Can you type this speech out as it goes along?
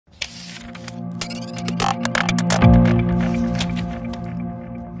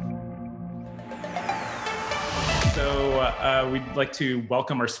We'd like to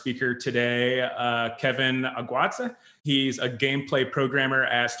welcome our speaker today, Kevin Agwaze. He's a gameplay programmer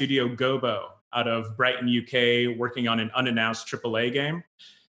at Studio Gobo out of Brighton, UK, working on an unannounced AAA game.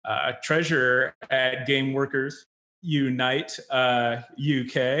 Treasurer at Game Workers Unite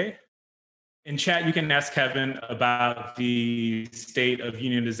UK. In chat, you can ask Kevin about the state of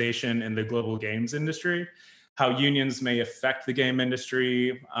unionization in the global games industry, how unions may affect the game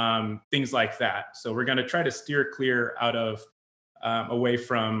industry, things like that. So we're going to try to steer clear out of away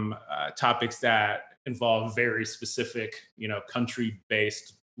from topics that involve very specific,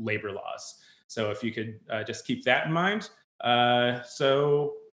 country-based labor laws. So if you could just keep that in mind.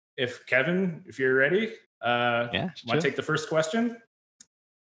 So if Kevin, if you're ready, Yeah, want sure. to take the first question?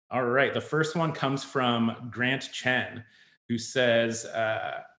 All right. The first one comes from Grant Chen, who says,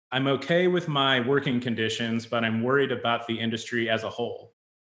 I'm okay with my working conditions, but I'm worried about the industry as a whole.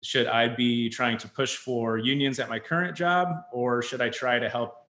 Should I be trying to push for unions at my current job, or should I try to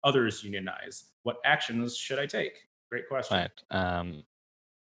help others unionize? What actions should I take? Great question. Right.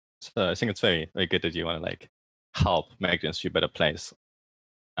 So I think it's very, very good that you want to help make the industry a better place.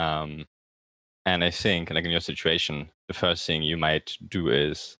 And I think, in your situation, the first thing you might do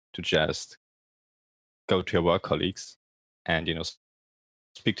is to just go to your work colleagues and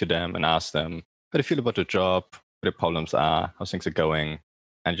speak to them and ask them how they feel about the job, what the problems are, how things are going,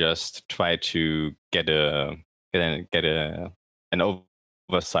 and just try to get an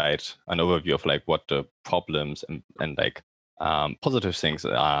oversight, an overview of what the problems and positive things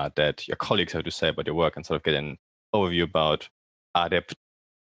are that your colleagues have to say about your work, and sort of get an overview about are there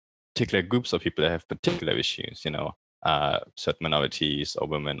particular groups of people that have particular issues, certain minorities or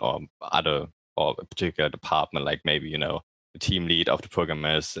women or a particular department, like maybe, the team lead of the program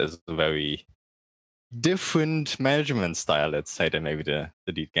is a very different management style, let's say, than maybe the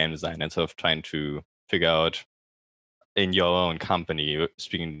lead game designer, and sort of trying to figure out in your own company,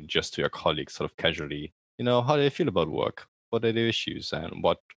 speaking just to your colleagues sort of casually, how do they feel about work? What are their issues and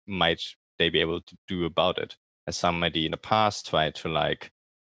what might they be able to do about it? As somebody in the past tried to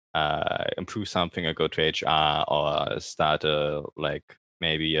improve something or go to HR or start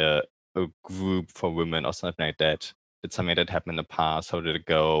maybe a group for women or something like that. Did something that happened in the past? How did it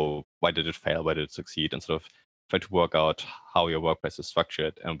go? Why did it fail? Why did it succeed? And sort of try to work out how your workplace is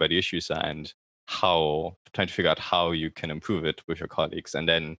structured and where the issues are, and trying to figure out how you can improve it with your colleagues. And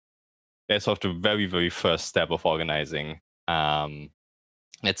then there's sort of the very, very first step of organizing. At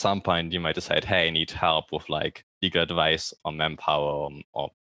some point, you might decide, hey, I need help with legal advice on manpower or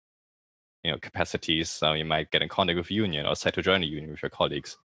capacities. So you might get in contact with a union or decide to join a union with your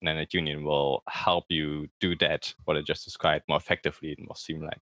colleagues. And then that union will help you do that, what I just described, more effectively and more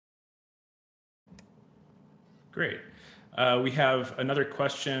streamlined. Great. We have another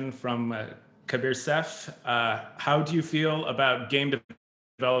question from Kabir Sef. How do you feel about game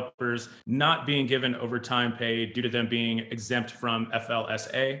developers not being given overtime pay due to them being exempt from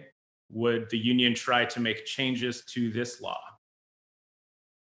FLSA? Would the union try to make changes to this law?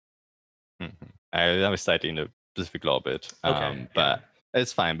 I was citing the specific law a bit, but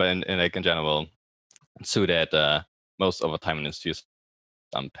it's fine. But in general, so that most overtime in the industry is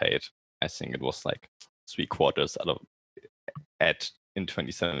unpaid. I think it was 3/4 out of in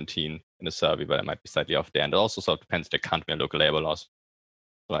 2017 in the survey, but it might be slightly off there. And it also sort of depends on the country and local labor laws,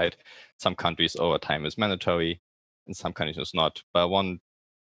 right? Some countries overtime is mandatory, in some countries it's not. But one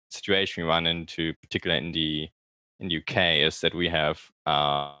situation we run into, particularly in the UK, is that we have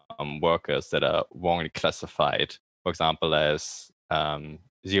workers that are wrongly classified, for example, as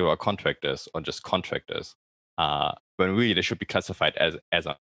zero contractors or just contractors, when really they should be classified as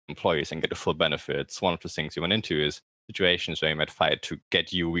employees and get the full benefits. One of the things you run into is situations where you might fight to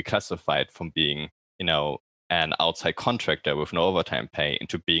get you reclassified from being, an outside contractor with no overtime pay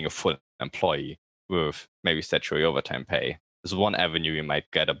into being a full employee with maybe statutory overtime pay. There's one avenue you might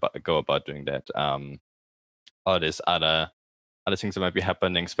go about doing that. Or there's other things that might be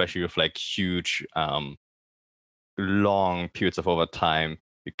happening, especially with huge, long periods of overtime.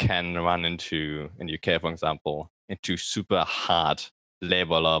 You can run into, in the UK, for example, into super hard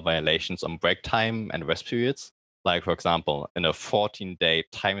labor law violations on break time and rest periods. Like, for example, in a 14-day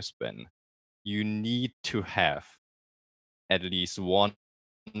time span, you need to have at least one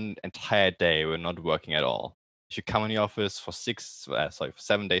entire day we're not working at all. If you come in the office for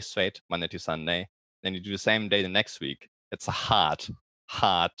 7 days straight, Monday to Sunday, then you do the same day the next week. It's a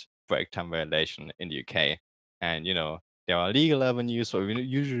hard break time violation in the UK. And, there are legal avenues, so we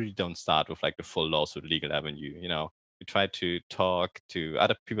usually don't start with the full lawsuit legal avenue. We try to talk to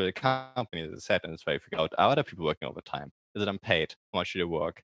other people at the company, as I said, and try to figure out, are other people working overtime? Is it unpaid? How much do they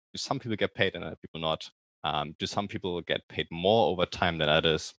work? Do some people get paid and other people not? Do some people get paid more over time than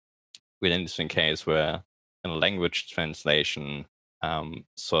others? With an interesting case where in language translation,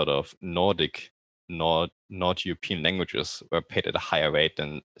 sort of Nord European languages were paid at a higher rate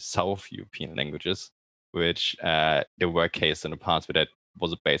than South European languages, which there were cases in the past where that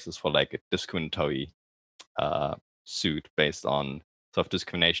was a basis for like a discriminatory suit based on sort of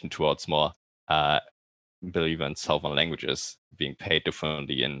discrimination towards more believe in southern languages being paid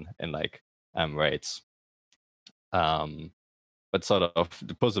differently in like rates. But sort of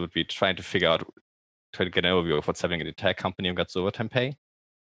the puzzle would be trying to figure out, try to get an overview of what's happening in the tech company who gets overtime pay.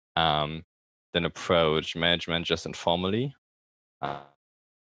 Then approach management just informally.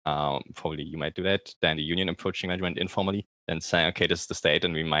 Probably you might do that. Then the union approaching management informally, then saying, okay, this is the state,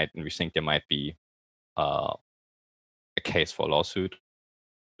 and we think there might be a case for a lawsuit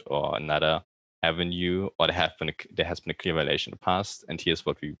or another avenue, or there has been a clear violation in the past, and here's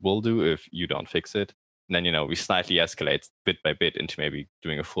what we will do if you don't fix it. And then we slightly escalate bit by bit into maybe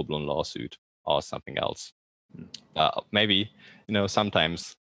doing a full-blown lawsuit or something else. Maybe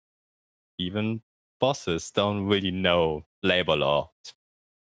sometimes even bosses don't really know labor law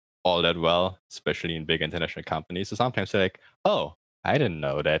all that well, especially in big international companies. So sometimes they're like, oh, I didn't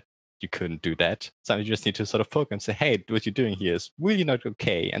know that you couldn't do that. Sometimes you just need to sort of poke and say, hey, what you're doing here is really not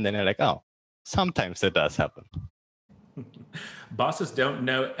okay. And then they're like, oh, sometimes that does happen. Bosses don't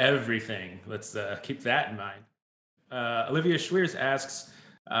know everything. Let's keep that in mind. Olivia Schweers asks,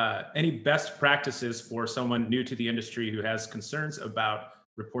 any best practices for someone new to the industry who has concerns about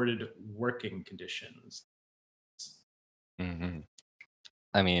reported working conditions? Mm-hmm.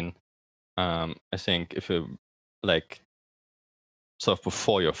 I mean, I think if you're like sort of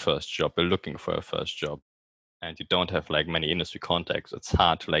before your first job, you're looking for a first job, and you don't have like many industry contacts, it's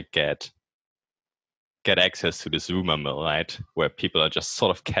hard to like get access to this rumor mill, right? Where people are just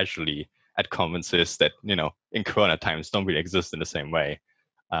sort of casually at conferences that, in Corona times don't really exist in the same way.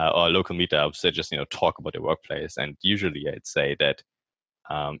 Or local meetups that just, talk about their workplace. And usually I'd say that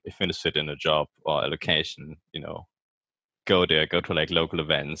if you're interested in a job or a location, go there, go to like local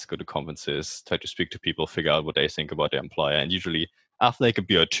events, go to conferences, try to speak to people, figure out what they think about their employer. And usually after like a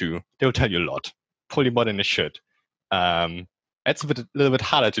beer or two, they'll tell you a lot, probably more than they should. It's a little bit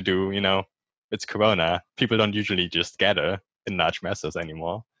harder to do, it's Corona. People don't usually just gather in large masses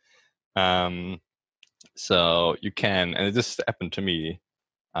anymore. So you can, and this happened to me,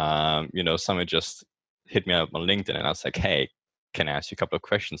 someone just hit me up on LinkedIn and I was like, hey, can I ask you a couple of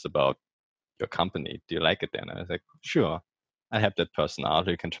questions about your company? Do you like it there? And I was like, sure. I help that person out.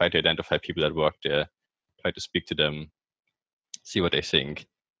 You can try to identify people that work there, try to speak to them, see what they think.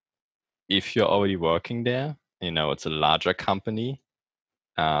 If you're already working there, it's a larger company.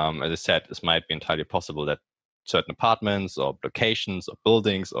 As I said, this might be entirely possible that certain apartments or locations or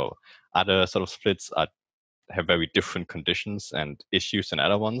buildings or other sort of splits have very different conditions and issues than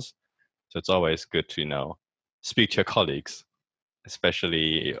other ones. So it's always good to, speak to your colleagues,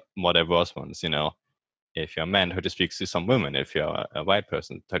 especially more diverse ones, If you're a man, try to speak to some women. If you're a white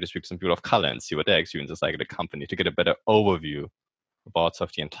person, try to speak to some people of color and see what their experience is like at the company to get a better overview about sort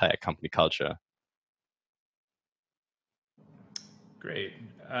of the entire company culture. Great.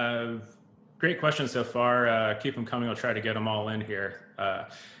 Great questions so far. Keep them coming. I'll try to get them all in here.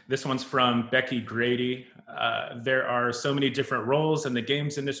 This one's from Becky Grady. There are so many different roles in the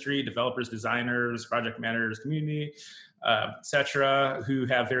games industry, developers, designers, project managers, community, etc., who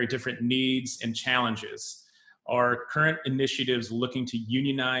have very different needs and challenges. Are current initiatives looking to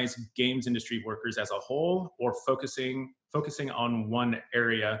unionize games industry workers as a whole, or focusing on one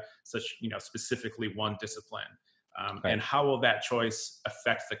area, such specifically one discipline? Right. And how will that choice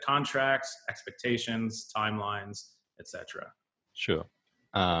affect the contracts, expectations, timelines, etc.? Sure.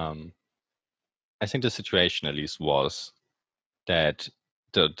 I think the situation at least was that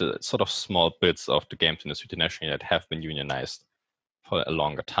the sort of small bits of the games industry internationally that have been unionized for a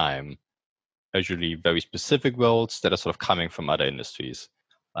longer time are usually very specific roles that are sort of coming from other industries.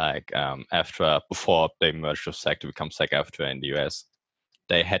 Like before they merged with SAG to become SAG-AFTRA in the US,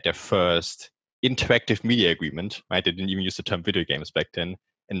 they had their first interactive media agreement, right? They didn't even use the term video games back then,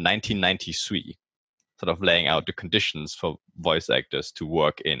 in 1993, sort of laying out the conditions for voice actors to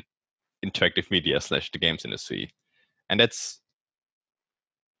work in interactive media / the games industry. And that's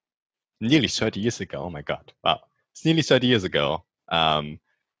nearly 30 years ago. Oh my God. Wow. It's nearly 30 years ago.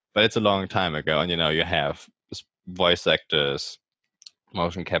 But it's a long time ago. And, you have voice actors,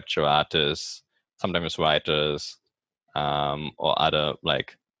 motion capture artists, sometimes writers, or other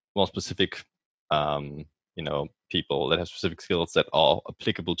like more specific, people that have specific skills that are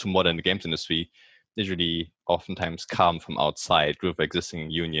applicable to modern games industry. Usually, oftentimes come from outside with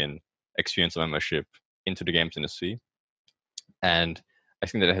existing union experience or membership into the games industry. And I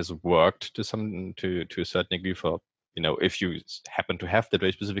think that has worked to a certain degree for, if you happen to have that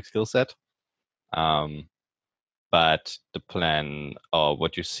very specific skill set. But the plan, or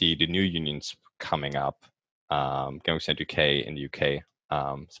what you see, the new unions coming up, Gamasutra UK in the UK,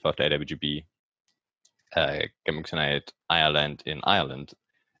 it's part of the IWGB, Gamasutra Ireland in Ireland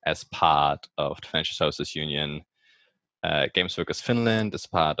as part of the Financial Services Union, Games Workers Finland as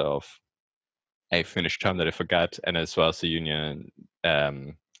part of a Finnish term that I forgot, and as well as the union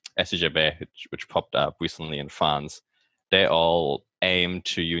SGB, which popped up recently in France. They all aim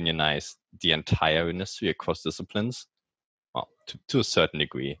to unionize the entire industry across disciplines, well, to a certain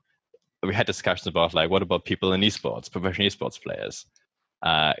degree. We had discussions about, like, what about people in esports, professional esports players,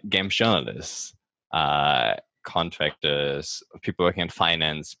 games journalists, contractors, people working in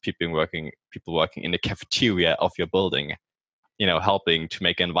finance, people working in the cafeteria of your building, helping to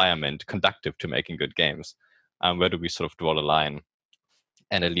make an environment conducive to making good games. Where do we sort of draw the line?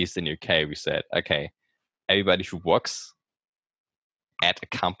 And at least in the UK, we said, okay, everybody who works at a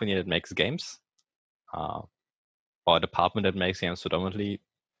company that makes games, or a department that makes games predominantly,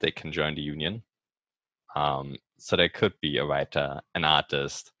 they can join the union. So there could be a writer, an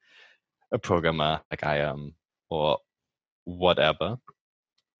artist, a programmer like I am, or whatever.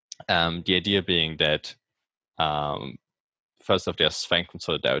 The idea being that, first off, there's strength and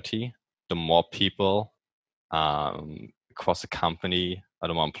solidarity. The more people across the company, or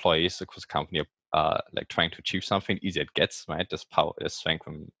the more employees across the company are like trying to achieve something, the easier it gets, right? There's power, there's strength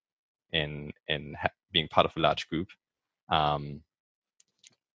in being part of a large group.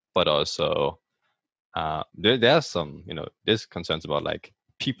 But also, there are some, there's concerns about, like,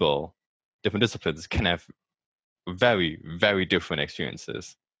 people, different disciplines can have very, very different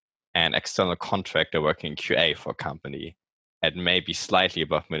experiences. An external contractor working in QA for a company at maybe slightly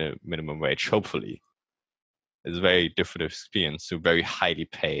above minimum wage, hopefully, is a very different experience to a very highly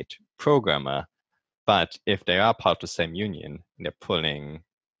paid programmer. But if they are part of the same union and they're pulling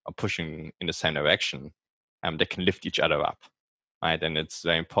or pushing in the same direction, they can lift each other up, right? And it's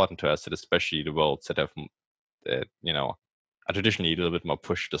very important to us that, especially the roles that have, are traditionally a little bit more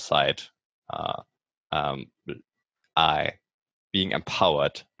pushed aside, are being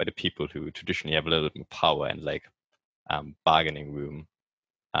empowered by the people who traditionally have a little bit more power and, like, bargaining room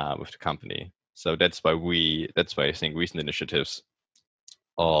with the company. So that's why I think recent initiatives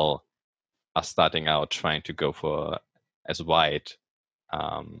all are starting out trying to go for as wide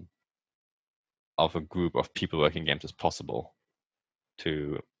of a group of people working games as possible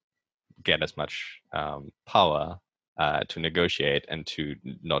to get as much power to negotiate and to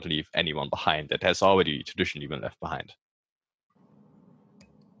not leave anyone behind that has already traditionally been left behind.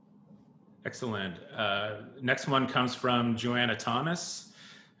 Excellent. Next one comes from Joanna Thomas,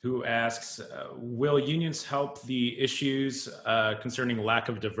 who asks, will unions help the issues concerning lack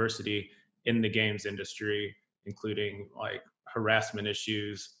of diversity in the games industry, including, like, harassment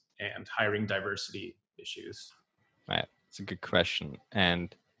issues and hiring diversity issues? Right. It's a good question.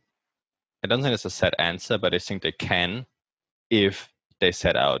 And I don't think it's a set answer, but I think they can if they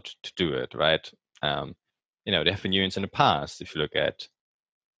set out to do it, right? There have been unions in the past. If you look at,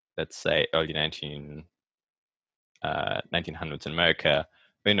 let's say, early 1900s in America,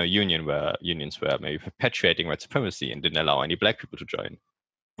 unions were maybe perpetuating white supremacy and didn't allow any black people to join,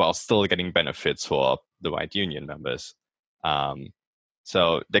 while still getting benefits for the white union members.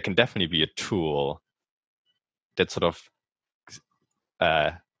 So there can definitely be a tool that sort of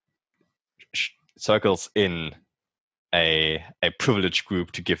circles in a privileged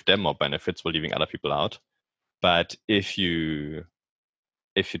group to give them more benefits while leaving other people out. But if you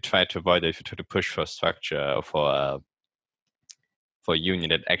try to avoid it, if you try to push for a structure or for a union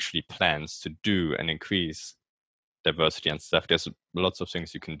that actually plans to do and increase diversity and stuff, there's lots of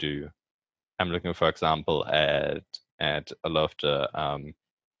things you can do. I'm looking, for example, at a lot of the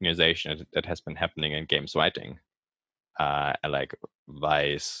unionization that has been happening in games writing, like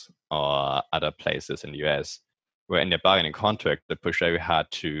Vice or other places in the US, where in their bargaining contract they push very hard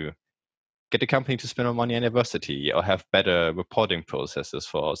to get the company to spend more money on diversity or have better reporting processes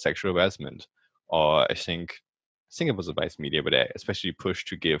for sexual harassment. Or I think it was a Vice Media, but they especially pushed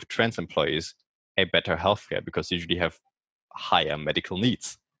to give trans employees a better healthcare because they usually have higher medical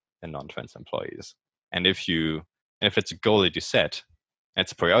needs than non-trans employees. And if it's a goal that you set, and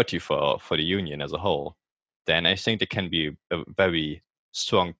it's a priority for the union as a whole, then I think there can be a very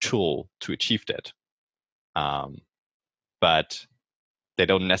strong tool to achieve that. But they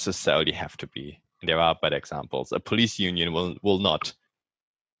don't necessarily have to be. And there are bad examples. A police union will not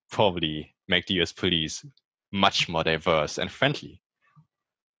probably make the US police much more diverse and friendly.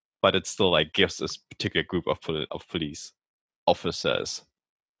 but it still like gives this particular group of police officers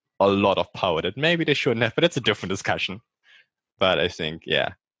a lot of power that maybe they shouldn't have, but it's a different discussion. But I think, yeah,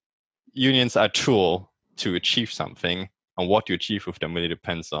 unions are a tool to achieve something, and what you achieve with them really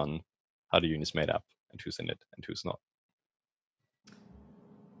depends on how the union is made up and who's in it and who's not.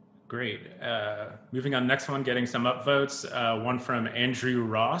 Great. Moving on, next one, getting some upvotes. One from Andrew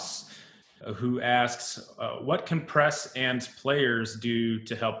Ross, who asks, what can press and players do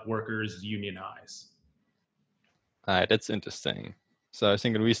to help workers unionize? That's interesting. So I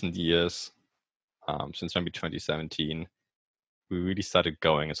think in recent years, since maybe 2017, we really started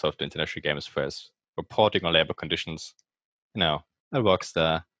going in sort of the international games press, reporting on labor conditions, at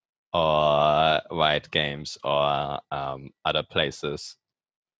Rockstar or Riot Games or other places.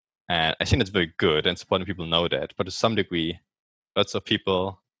 And I think that's very good, and supporting people know that. But to some degree, lots of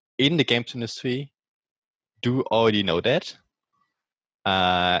people in the games industry do already know that.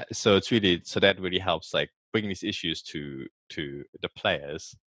 So that really helps, like bringing these issues to the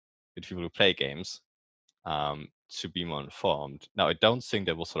players, the people who play games, to be more informed. Now, I don't think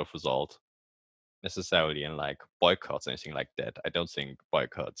that will sort of result necessarily in like boycotts or anything like that. I don't think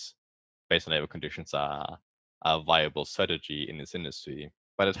boycotts based on labor conditions are a viable strategy in this industry,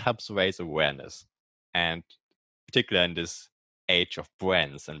 but it helps raise awareness. And particularly in this age of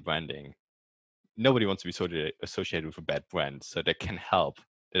brands and branding, nobody wants to be associated with a bad brand. So that can help,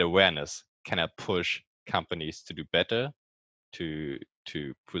 that awareness can help push companies to do better, to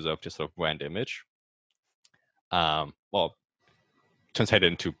preserve their sort of brand image. Well,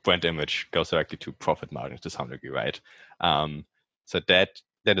 translated into brand image goes directly to profit margins to some degree, right? So that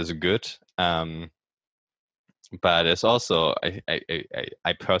is good. But it's also,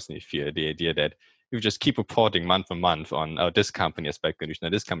 I personally fear the idea that if you just keep reporting month on month on, oh, this company has bad conditions, or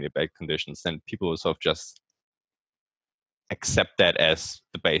this company has bad conditions, then people will sort of just accept that as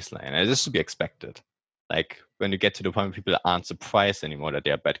the baseline. And this should be expected. Like when you get to the point where people aren't surprised anymore that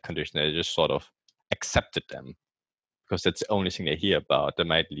they are bad conditions, they just sort of accepted them because that's the only thing they hear about. That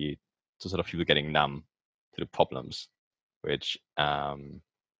might lead to sort of people getting numb to the problems, which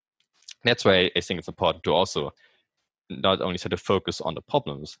that's why I think it's important to also not only set a focus on the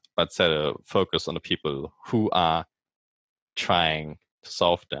problems, but set a focus on the people who are trying to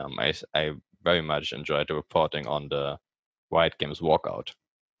solve them. I very much enjoyed the reporting on the Riot Games walkout,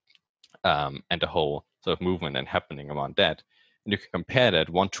 and the whole sort of movement and happening around that. And you can compare that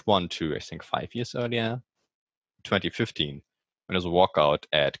one-to-one to, I think, 5 years earlier, 2015, when there was a walkout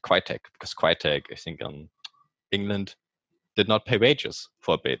at Crytek, because Crytek, I think, in England, did not pay wages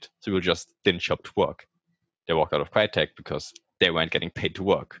for a bit. So people just didn't show up to work. They walked out of Crytek because they weren't getting paid to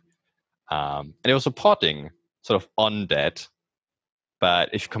work. And it was reporting sort of on that. But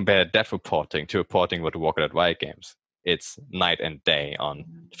if you compare that reporting to reporting about the walkout at Riot Games, it's night and day on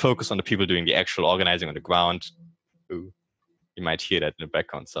focus on the people doing the actual organizing on the ground. Ooh, you might hear that in the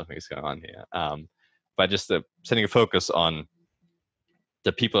background, something is going on here. But just setting a focus on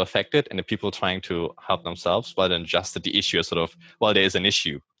the people affected and the people trying to help themselves, rather than just that the issue is sort of, well, there is an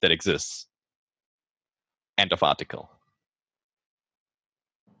issue that exists. End of article.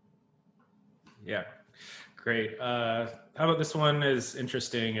 Yeah, great. How about this one is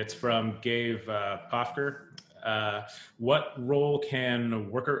interesting. It's from Gabe Pofker. What role can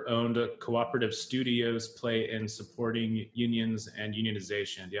worker-owned cooperative studios play in supporting unions and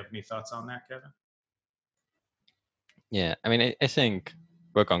unionization? Do you have any thoughts on that, Kevin? Yeah, I mean, I think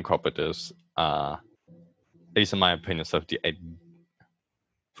work-on cooperatives are, at least in my opinion, sort of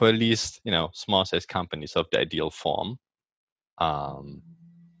for at least, small-sized companies, of the ideal form. But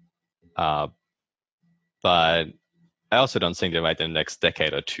I also don't think that right in the next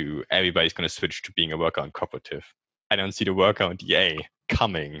decade or two, everybody's going to switch to being a worker-owned cooperative. I don't see the worker-owned EA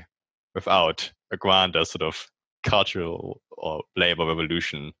coming without a grander sort of cultural or labor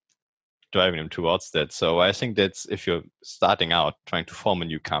revolution driving them towards that. So I think that's, if you're starting out trying to form a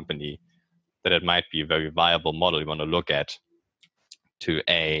new company, that it might be a very viable model you want to look at to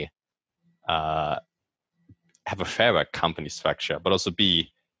have a fairer company structure, but also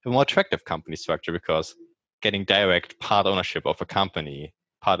B, a more attractive company structure, because getting direct part ownership of a company,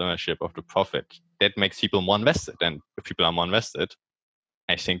 part ownership of the profit, that makes people more invested. And if people are more invested,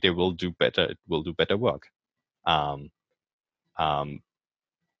 I think they will do better. It will do better work.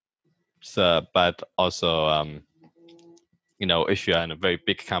 So, but also, if you're in a very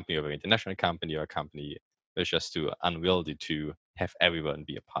big company or a very international company, or a company that's just too unwieldy to have everyone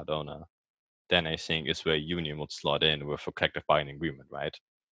be a part owner, then I think is where a union would slot in with a collective bargaining agreement, right?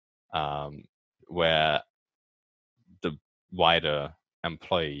 Where the wider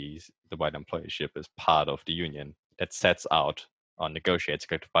employeeship is part of the union that sets out or negotiates a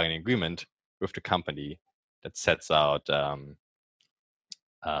collective bargaining agreement with the company that sets out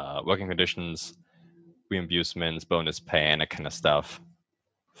working conditions, reimbursements, bonus pay, and that kind of stuff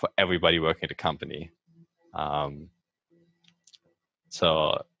for everybody working at the company. And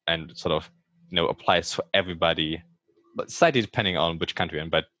sort of, applies for everybody, but slightly depending on which country you're in,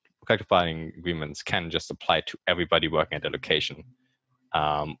 but collective bargaining agreements can just apply to everybody working at the location,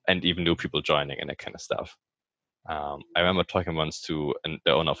 and even new people joining and that kind of stuff. I remember talking once to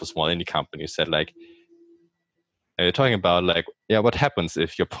the owner of a small indie company who said, like, you're talking about, like, yeah, what happens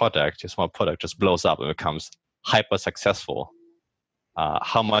if your small product just blows up and becomes hyper successful?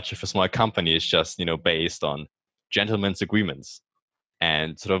 How much of a small company is just, based on gentlemen's agreements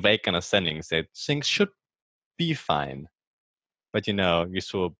and sort of vague understandings that things should be fine, but you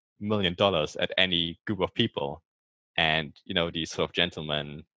throw $1 million at any group of people, and these sort of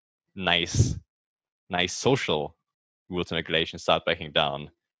gentlemen, nice social rules and regulations start breaking down.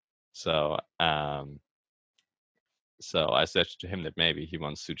 So I said to him that maybe he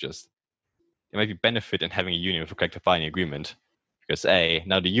wants to just maybe benefit in having a union with a collective bargaining agreement, because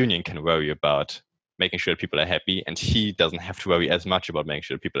now the union can worry about making sure that people are happy, and he doesn't have to worry as much about making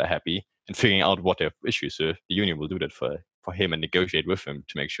sure that people are happy and figuring out what their issues are. The union will do that for him and negotiate with him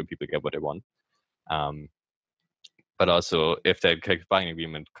to make sure people get what they want. But also, if the collective bargaining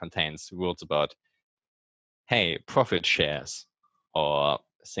agreement contains rules about, hey, profit shares or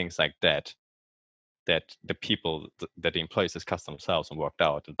things like that the people, that the employees discussed themselves and worked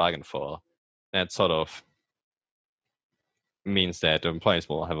out and bargained for, that sort of means that the employees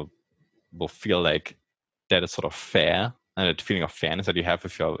will feel like that is sort of fair, and that feeling of fairness that you have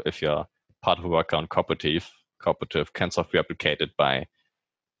if you're part of a worker-owned cooperative can sort of be replicated by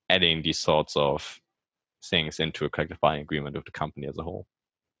adding these sorts of things into a collective bargaining agreement with the company as a whole.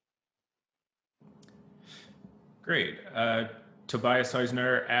 Great. Tobias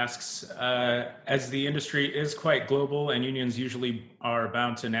Heusner asks, as the industry is quite global and unions usually are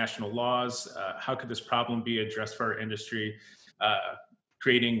bound to national laws, how could this problem be addressed for our industry,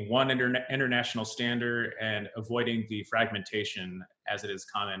 creating one international standard and avoiding the fragmentation as it is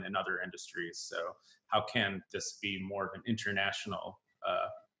common in other industries? So how can this be more of an international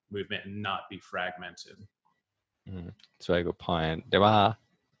movement and not be fragmented? That's a very good point. There are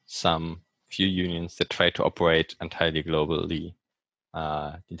some few unions that try to operate entirely globally.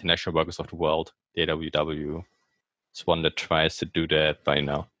 The International Workers of the World, the IWGB, is one that tries to do that. But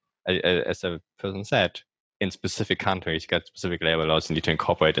as a person said, in specific countries, you get specific labor laws and need to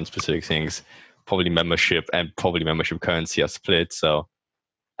incorporate in specific things. Probably membership currency are split. So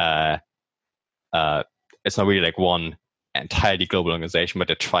it's not really like one entirely global organization, but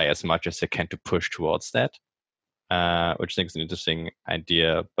they try as much as they can to push towards that, which I think is an interesting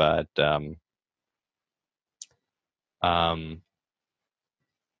idea. But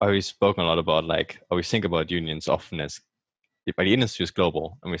we've spoken a lot about, we think about unions often as, but the industry is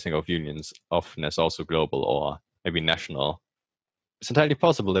global, and we think of unions often as also global or maybe national. It's entirely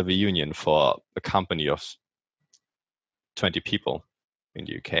possible to have a union for a company of 20 people in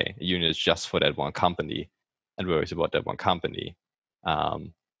the UK. A union is just for that one company and worries about that one company.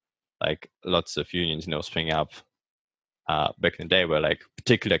 Like lots of unions, spring up back in the day where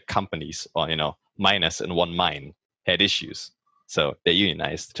particular companies or, miners in one mine had issues. So they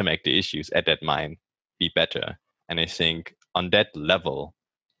unionized to make the issues at that mine be better. And I think on that level,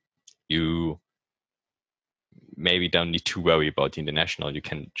 you maybe don't need to worry about the international. You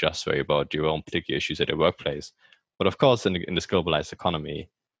can just worry about your own particular issues at your workplace. But of course, in this globalized economy,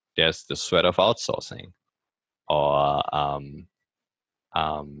 there's the threat of outsourcing, or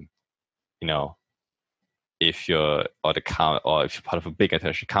if you're part of a big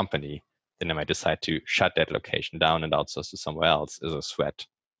international company, then they might decide to shut that location down and outsource to somewhere else. Is a threat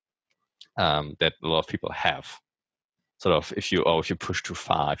that a lot of people have. Sort of, if you push too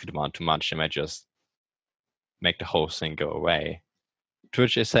far, if you demand too much, they might just make the whole thing go away. To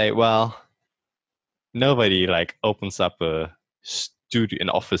which they say, well, nobody opens up an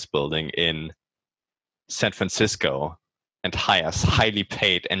office building in San Francisco and hires highly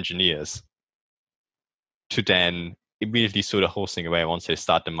paid engineers to then immediately throw the whole thing away once they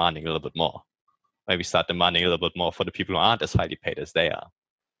start demanding a little bit more. Maybe start demanding a little bit more for the people who aren't as highly paid as they are.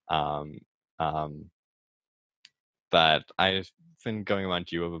 But I've been going around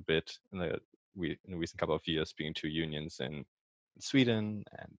Europe a bit in the recent couple of years, speaking to unions in Sweden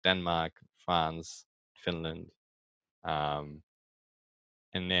and Denmark, France, Finland. And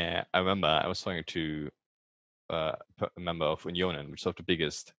there, I remember I was talking to a member of Unionen, which is sort of the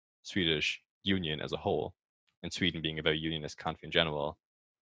biggest Swedish union as a whole, and Sweden being a very unionist country in general,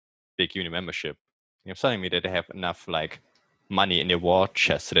 big union membership. He was telling me that they have enough money in their war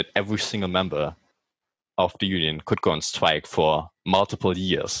chest so that every single member of the union could go on strike for multiple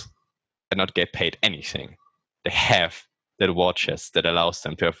years and not get paid anything. They have that war chest that allows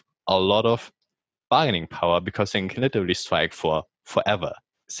them to have a lot of bargaining power because they can literally strike for forever,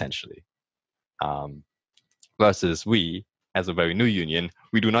 essentially. Versus we, as a very new union,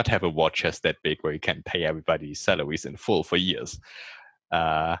 we do not have a war chest that big where you can pay everybody's salaries in full for years.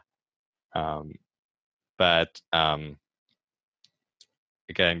 But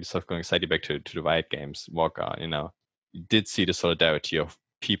again, sort of going slightly back to the Riot Games walkout, you did see the solidarity of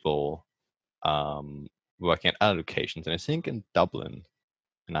people working at other locations. And I think in Dublin,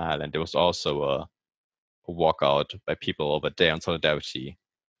 in Ireland, there was also a walkout by people over there on solidarity.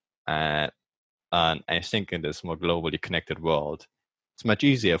 And I think in this more globally connected world, it's much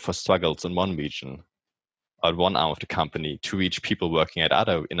easier for struggles in one region or one arm of the company to reach people working in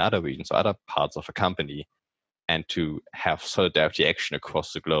other regions or other parts of a company and to have solidarity action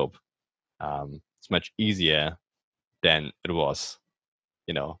across the globe. It's much easier than it was,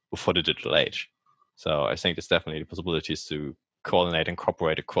 before the digital age. So I think there's definitely the possibilities to coordinate and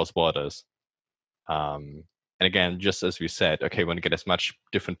cooperate across borders. And again, just as we said, okay, we want to get as much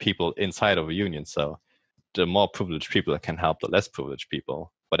different people inside of a union. So the more privileged people can help the less privileged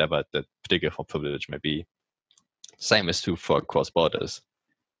people, whatever the particular privilege may be. Same is true for across borders.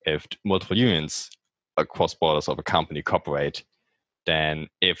 If multiple unions across borders of a company cooperate, then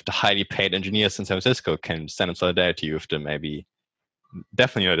if the highly paid engineers in San Francisco can stand in solidarity with the maybe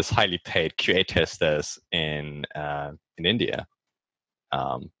definitely this highly paid QA testers in India,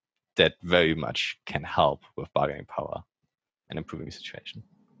 that very much can help with bargaining power and improving the situation.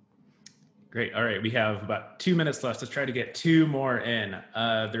 Great. All right. We have about 2 minutes left. Let's try to get 2 more in.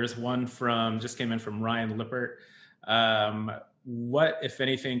 There's one just came in from Ryan Lippert. What, if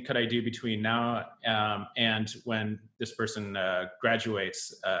anything, could I do between now and when this person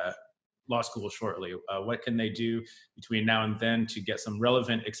graduates law school shortly? What can they do between now and then to get some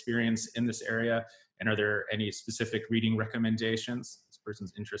relevant experience in this area? And are there any specific reading recommendations? This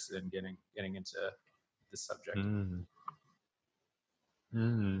person's interested in getting into this subject.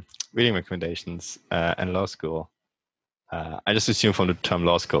 Reading recommendations and law school. I just assume from the term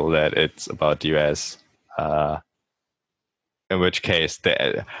law school that it's about the US. In which case,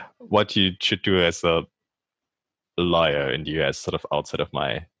 what you should do as a lawyer in the US, sort of outside of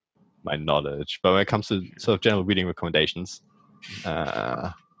my knowledge. But when it comes to sort of general reading recommendations,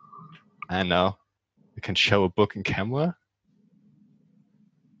 I don't know. You can show a book in camera.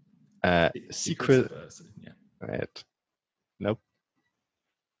 Secret. Yeah. Right. Nope.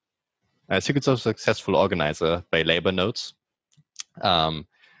 Secrets of a Successful Organizer by Labor Notes.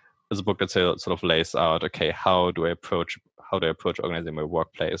 Is a book that sort of lays out, okay, how do I approach organizing my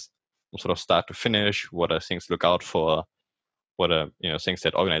workplace from sort of start to finish? What are things to look out for? What are things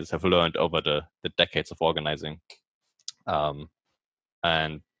that organizers have learned over the decades of organizing?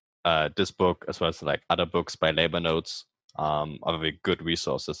 And this book, as well as like other books by Labor Notes, are very good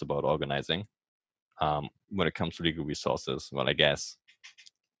resources about organizing. When it comes to legal resources, well, I guess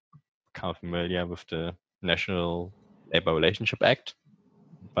kind of familiar with the National Labor Relationship Act.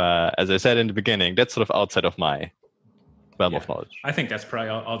 But as I said in the beginning, that's sort of outside of my realm of knowledge. I think that's probably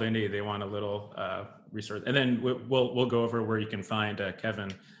all they need. They want a little resource, and then we'll go over where you can find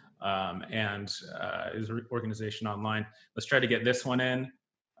Kevin and his organization online. Let's try to get this one in.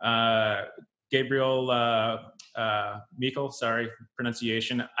 Gabriel Meikle, sorry,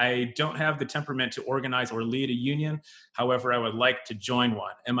 pronunciation. I don't have the temperament to organize or lead a union. However, I would like to join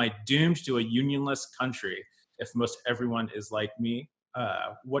one. Am I doomed to a unionless country if most everyone is like me?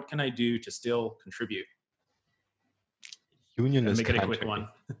 What can I do to still contribute? Unionist make it country. A quick one.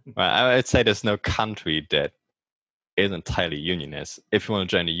 Well, I would say there's no country that is entirely unionist. If you want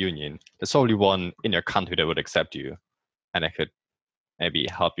to join a union, there's only one in your country that would accept you, and I could maybe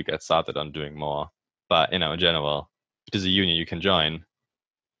help you get started on doing more. But in general, if there's a union you can join,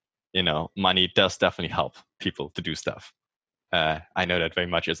 money does definitely help people to do stuff. I know that very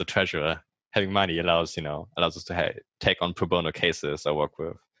much as a treasurer. Having money allows us to take on pro bono cases or work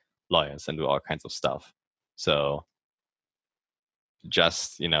with lawyers and do all kinds of stuff. So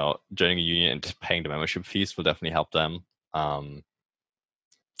just joining a union and paying the membership fees will definitely help them.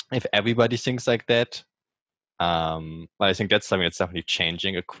 If everybody thinks like that, but I think that's something that's definitely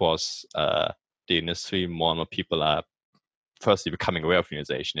changing across the industry. More and more people are firstly becoming aware of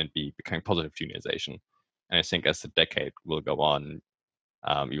unionization and becoming positive to unionization. And I think as the decade will go on,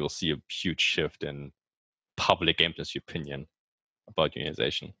 you will see a huge shift in public industry opinion about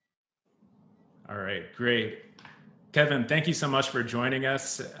unionization. All right, great. Kevin, thank you so much for joining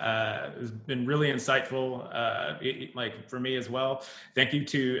us. It's been really insightful, like for me as well. Thank you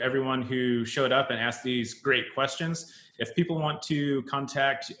to everyone who showed up and asked these great questions. If people want to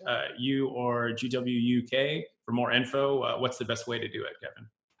contact you or GWUK for more info, what's the best way to do it,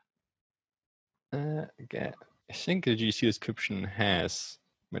 Kevin? Okay. I think the GDC description has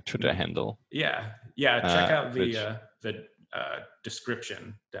my Twitter handle. Yeah, check out the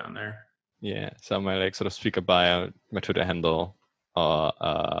description down there. Yeah, so my like sort of speaker bio, my Twitter handle, or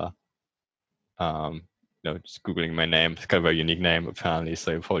just Googling my name. It's kind of a unique name apparently, so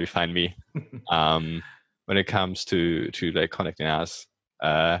you'll probably find me. When it comes to like contacting us,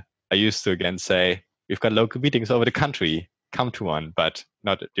 I used to again say we've got local meetings over the country. Come to one, but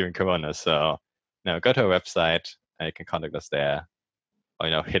not during Corona. So go to our website. You can contact us there,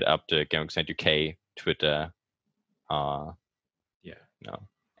 or hit up the Gamasutra UK Twitter.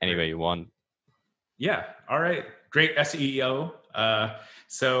 Any way you want. Yeah. All right. Great SEO.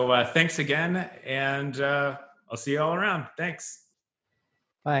 So thanks again, and I'll see you all around. Thanks.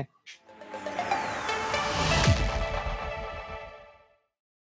 Bye.